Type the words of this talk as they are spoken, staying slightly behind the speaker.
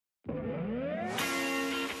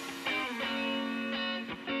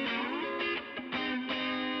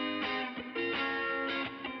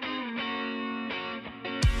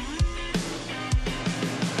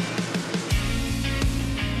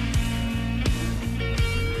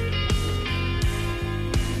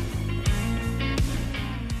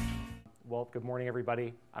good morning,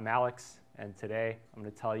 everybody. I'm Alex, and today I'm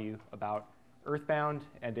going to tell you about EarthBound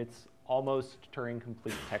and its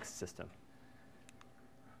almost-Turing-complete text system.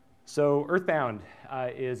 So EarthBound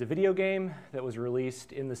is a video game that was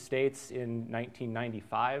released in the States in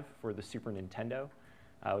 1995 for the Super Nintendo,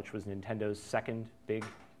 which was Nintendo's second big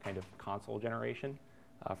kind of console generation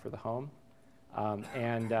for the home.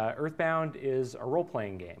 EarthBound is a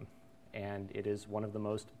role-playing game, and it is one of the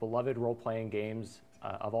most beloved role-playing games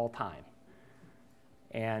of all time.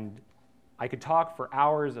 And I could talk for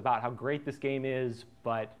hours about how great this game is,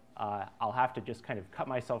 but I'll have to just kind of cut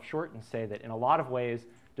myself short and say that in a lot of ways,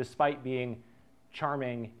 despite being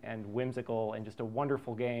charming and whimsical and just a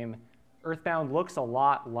wonderful game, EarthBound looks a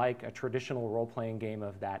lot like a traditional role-playing game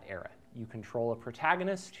of that era. You control a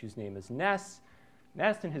protagonist whose name is Ness.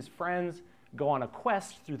 Ness and his friends go on a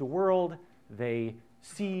quest through the world. They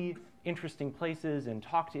see interesting places and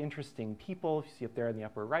talk to interesting people. You see up there in the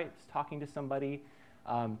upper right, it's talking to somebody.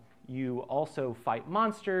 You also fight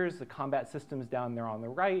monsters. The combat system's down there on the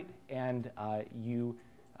right, and you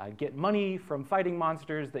get money from fighting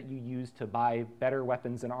monsters that you use to buy better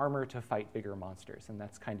weapons and armor to fight bigger monsters, and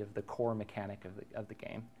that's kind of the core mechanic of the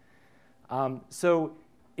game. So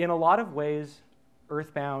in a lot of ways,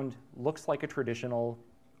 EarthBound looks like a traditional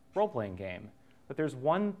role-playing game, but there's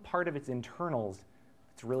one part of its internals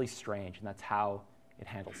that's really strange, and that's how it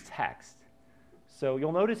handles text. So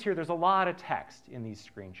you'll notice here there's a lot of text in these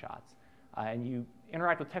screenshots, and you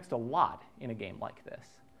interact with text a lot in a game like this.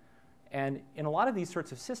 And in a lot of these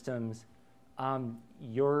sorts of systems,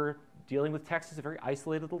 you're dealing with text as a very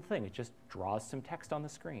isolated little thing. It just draws some text on the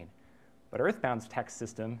screen. But EarthBound's text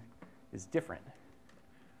system is different.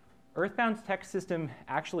 EarthBound's text system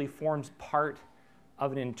actually forms part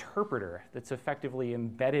of an interpreter that's effectively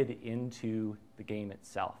embedded into the game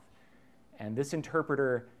itself. And this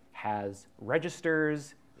interpreter has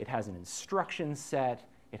registers, it has an instruction set,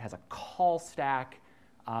 it has a call stack.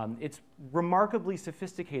 It's remarkably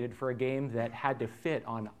sophisticated for a game that had to fit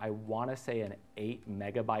on, I want to say, an 8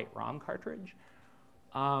 megabyte ROM cartridge.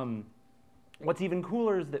 What's even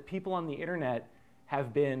cooler is that people on the internet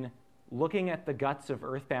have been looking at the guts of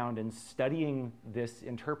EarthBound and studying this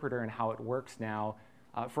interpreter and how it works now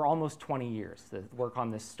for almost 20 years. The work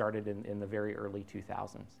on this started in the very early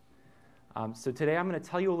 2000s. So today I'm going to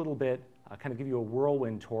tell you a little bit, kind of give you a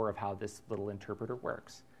whirlwind tour of how this little interpreter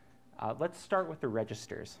works. Let's start with the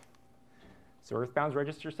registers. So EarthBound's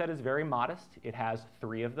register set is very modest. It has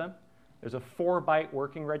 3 of them. There's a 4-byte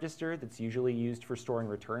working register that's usually used for storing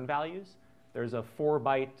return values. There's a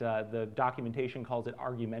 4-byte, the documentation calls it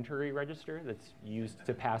argumentary register, that's used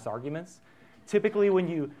to pass arguments. Typically, when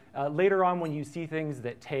you, later on when you see things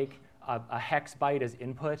that take a hex byte as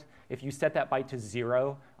input, if you set that byte to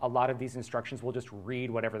 0, a lot of these instructions will just read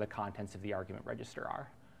whatever the contents of the argument register are.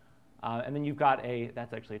 And then you've got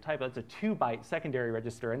that's actually a typo, it's a 2-byte secondary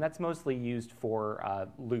register, and that's mostly used for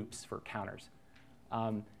loops, for counters.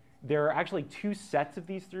 There are actually 2 sets of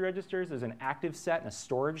these 3 registers. There's an active set and a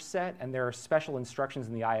storage set, and there are special instructions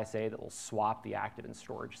in the ISA that will swap the active and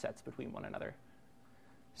storage sets between one another.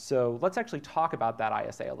 So let's actually talk about that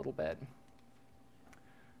ISA a little bit.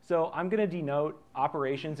 So I'm going to denote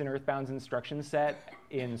operations in EarthBound's instruction set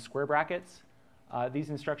in square brackets. These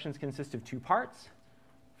instructions consist of 2 parts.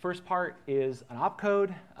 First part is an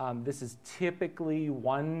opcode. This is typically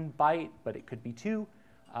 1 byte, but it could be 2.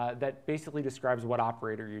 That basically describes what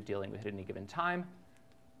operator you're dealing with at any given time.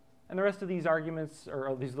 And the rest of these arguments,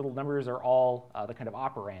 or these little numbers, are all the kind of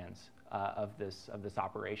operands of this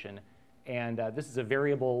operation. And this is a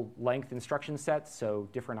variable length instruction set, so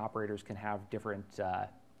different operators can have different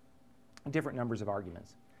numbers of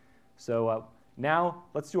arguments. So now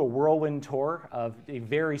let's do a whirlwind tour of a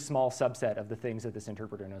very small subset of the things that this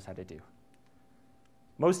interpreter knows how to do.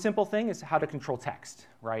 Most simple thing is how to control text,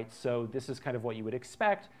 right? So this is kind of what you would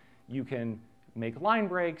expect. You can make line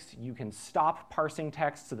breaks. You can stop parsing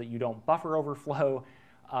text so that you don't buffer overflow.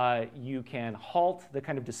 You can halt the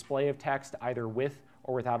kind of display of text either with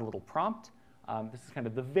or without a little prompt. This is kind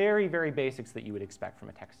of the very, very basics that you would expect from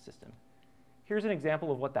a text system. Here's an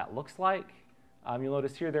example of what that looks like. You'll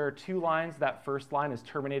notice here there are 2 lines. That first line is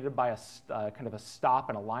terminated by a kind of a stop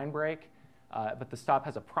and a line break. But the stop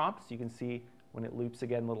has a prompt, so you can see when it loops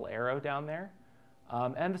again, little arrow down there.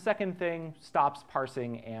 And the second thing stops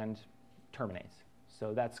parsing and terminates.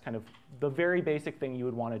 So that's kind of the very basic thing you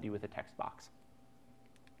would want to do with a text box.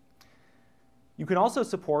 You can also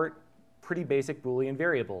support pretty basic Boolean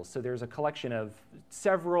variables. So there's a collection of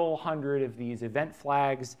several hundred of these event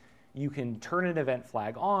flags. You can turn an event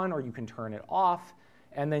flag on, or you can turn it off.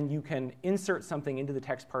 And then you can insert something into the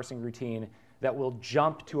text parsing routine that will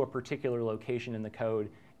jump to a particular location in the code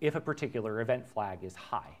if a particular event flag is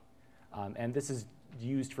high. And this is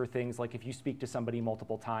used for things like if you speak to somebody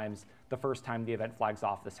multiple times, the first time the event flag's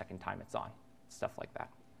off, the second time it's on, stuff like that.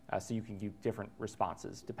 So you can give different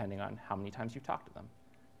responses depending on how many times you talk to them.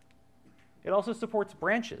 It also supports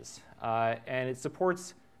branches, and it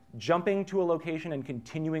supports jumping to a location and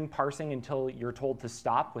continuing parsing until you're told to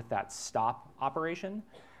stop with that stop operation.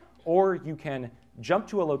 Or you can jump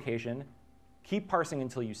to a location, keep parsing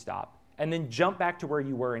until you stop, and then jump back to where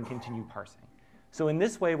you were and continue parsing. So in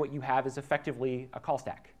this way, what you have is effectively a call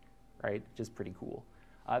stack, right? Which is pretty cool.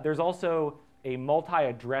 There's also a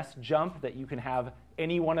multi-address jump that you can have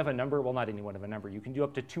any one of a number. Well, not any one of a number. You can do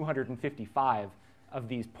up to 255 of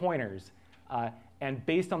these pointers. And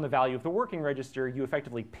based on the value of the working register, you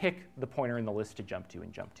effectively pick the pointer in the list to jump to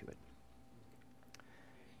and jump to it.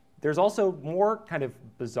 There's also more kind of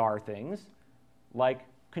bizarre things, like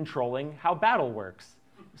controlling how battle works.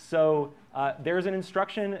 So there's an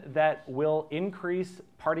instruction that will increase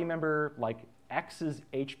party member like X's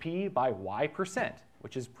HP by Y%,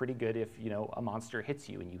 which is pretty good if a monster hits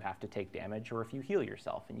you and you have to take damage, or if you heal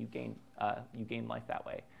yourself and you gain life that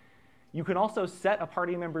way. You can also set a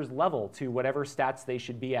party member's level to whatever stats they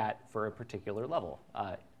should be at for a particular level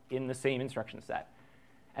in the same instruction set.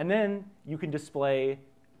 And then you can display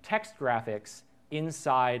text graphics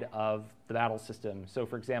inside of the battle system. So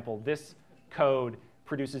for example, this code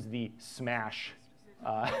produces the smash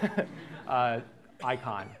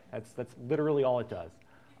icon. That's literally all it does.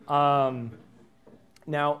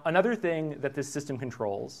 Now, another thing that this system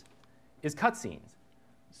controls is cutscenes.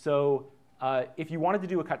 So if you wanted to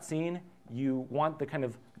do a cutscene, you want the kind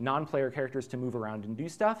of non-player characters to move around and do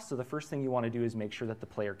stuff. So the first thing you want to do is make sure that the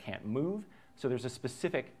player can't move. So there's a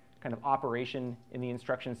specific kind of operation in the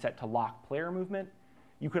instruction set to lock player movement.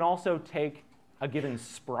 You can also take a given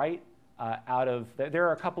sprite out of, there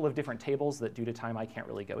are a couple of different tables that due to time I can't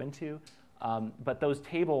really go into. But those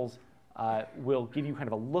tables will give you kind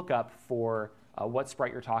of a lookup for what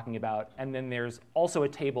sprite you're talking about. And then there's also a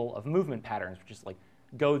table of movement patterns, which is like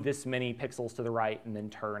go this many pixels to the right and then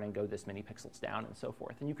turn and go this many pixels down and so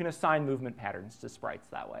forth. And you can assign movement patterns to sprites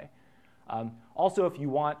that way. Also, if you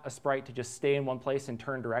want a sprite to just stay in one place and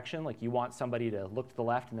turn direction, like you want somebody to look to the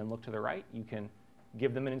left and then look to the right, you can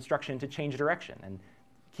give them an instruction to change direction. And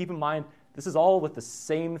keep in mind, this is all with the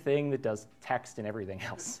same thing that does text and everything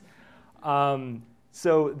else.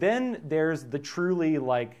 So then there's the truly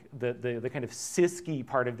like the kind of CISC-y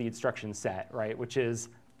part of the instruction set, right, which is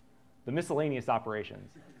the miscellaneous operations.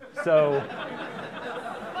 So,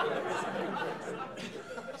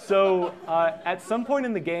 at some point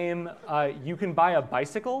in the game, you can buy a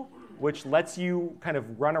bicycle, which lets you kind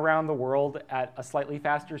of run around the world at a slightly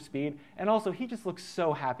faster speed. And also, he just looks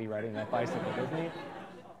so happy riding that bicycle, doesn't he?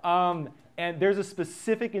 And there's a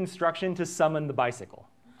specific instruction to summon the bicycle.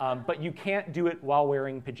 But you can't do it while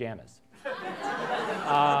wearing pajamas.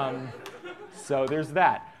 So there's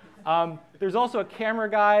that. There's also a camera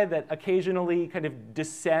guy that occasionally kind of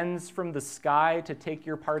descends from the sky to take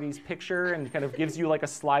your party's picture and kind of gives you like a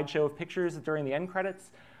slideshow of pictures during the end credits.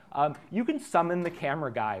 You can summon the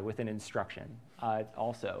camera guy with an instruction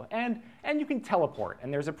also. And you can teleport.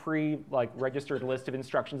 And there's a registered list of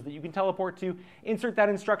instructions that you can teleport to. Insert that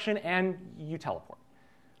instruction, and you teleport.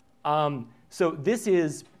 So this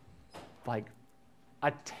is like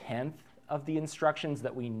a tenth of the instructions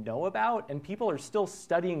that we know about, and people are still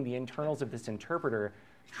studying the internals of this interpreter,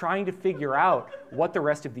 trying to figure out what the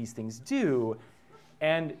rest of these things do.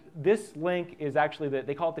 And this link is actually,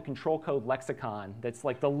 they call it the control code lexicon. That's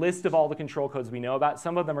like the list of all the control codes we know about.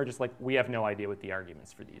 Some of them are just like, we have no idea what the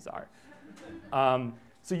arguments for these are.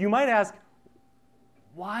 So you might ask,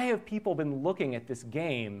 why have people been looking at this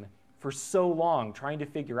game for so long, trying to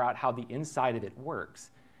figure out how the inside of it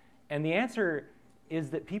works? And the answer is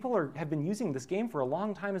that people have been using this game for a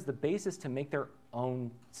long time as the basis to make their own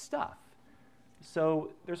stuff.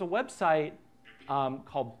 So there's a website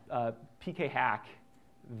called PKHack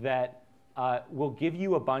that will give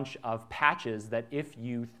you a bunch of patches that if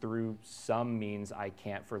you, through some means I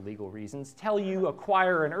can't for legal reasons, tell you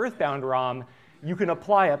acquire an EarthBound ROM, you can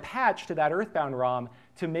apply a patch to that EarthBound ROM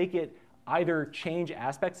to make it either change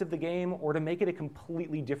aspects of the game or to make it a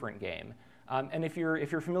completely different game. And if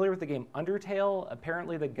you're familiar with the game Undertale,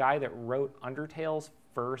 apparently the guy that wrote Undertale's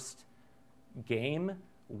first game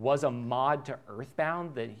was a mod to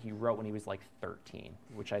EarthBound that he wrote when he was like 13,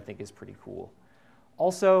 which I think is pretty cool.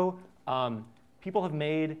 Also, people have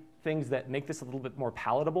made things that make this a little bit more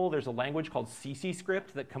palatable. There's a language called CC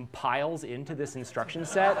script that compiles into this instruction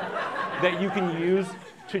set that you can use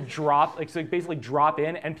to drop, like, so basically drop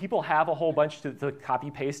in. And people have a whole bunch, to the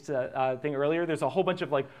copy paste thing earlier, there's a whole bunch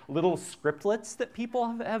of like little scriptlets that people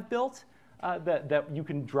have built that you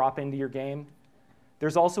can drop into your game.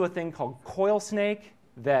 There's also a thing called Coil Snake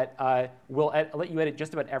that will let you edit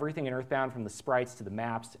just about everything in EarthBound, from the sprites to the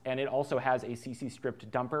maps. And it also has a CC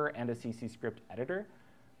script dumper and a CC script editor.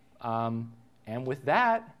 And with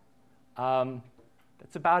that,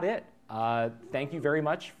 that's about it. Thank you very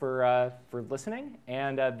much for listening.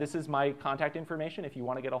 And this is my contact information. If you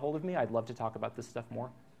want to get a hold of me, I'd love to talk about this stuff more.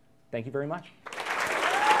 Thank you very much.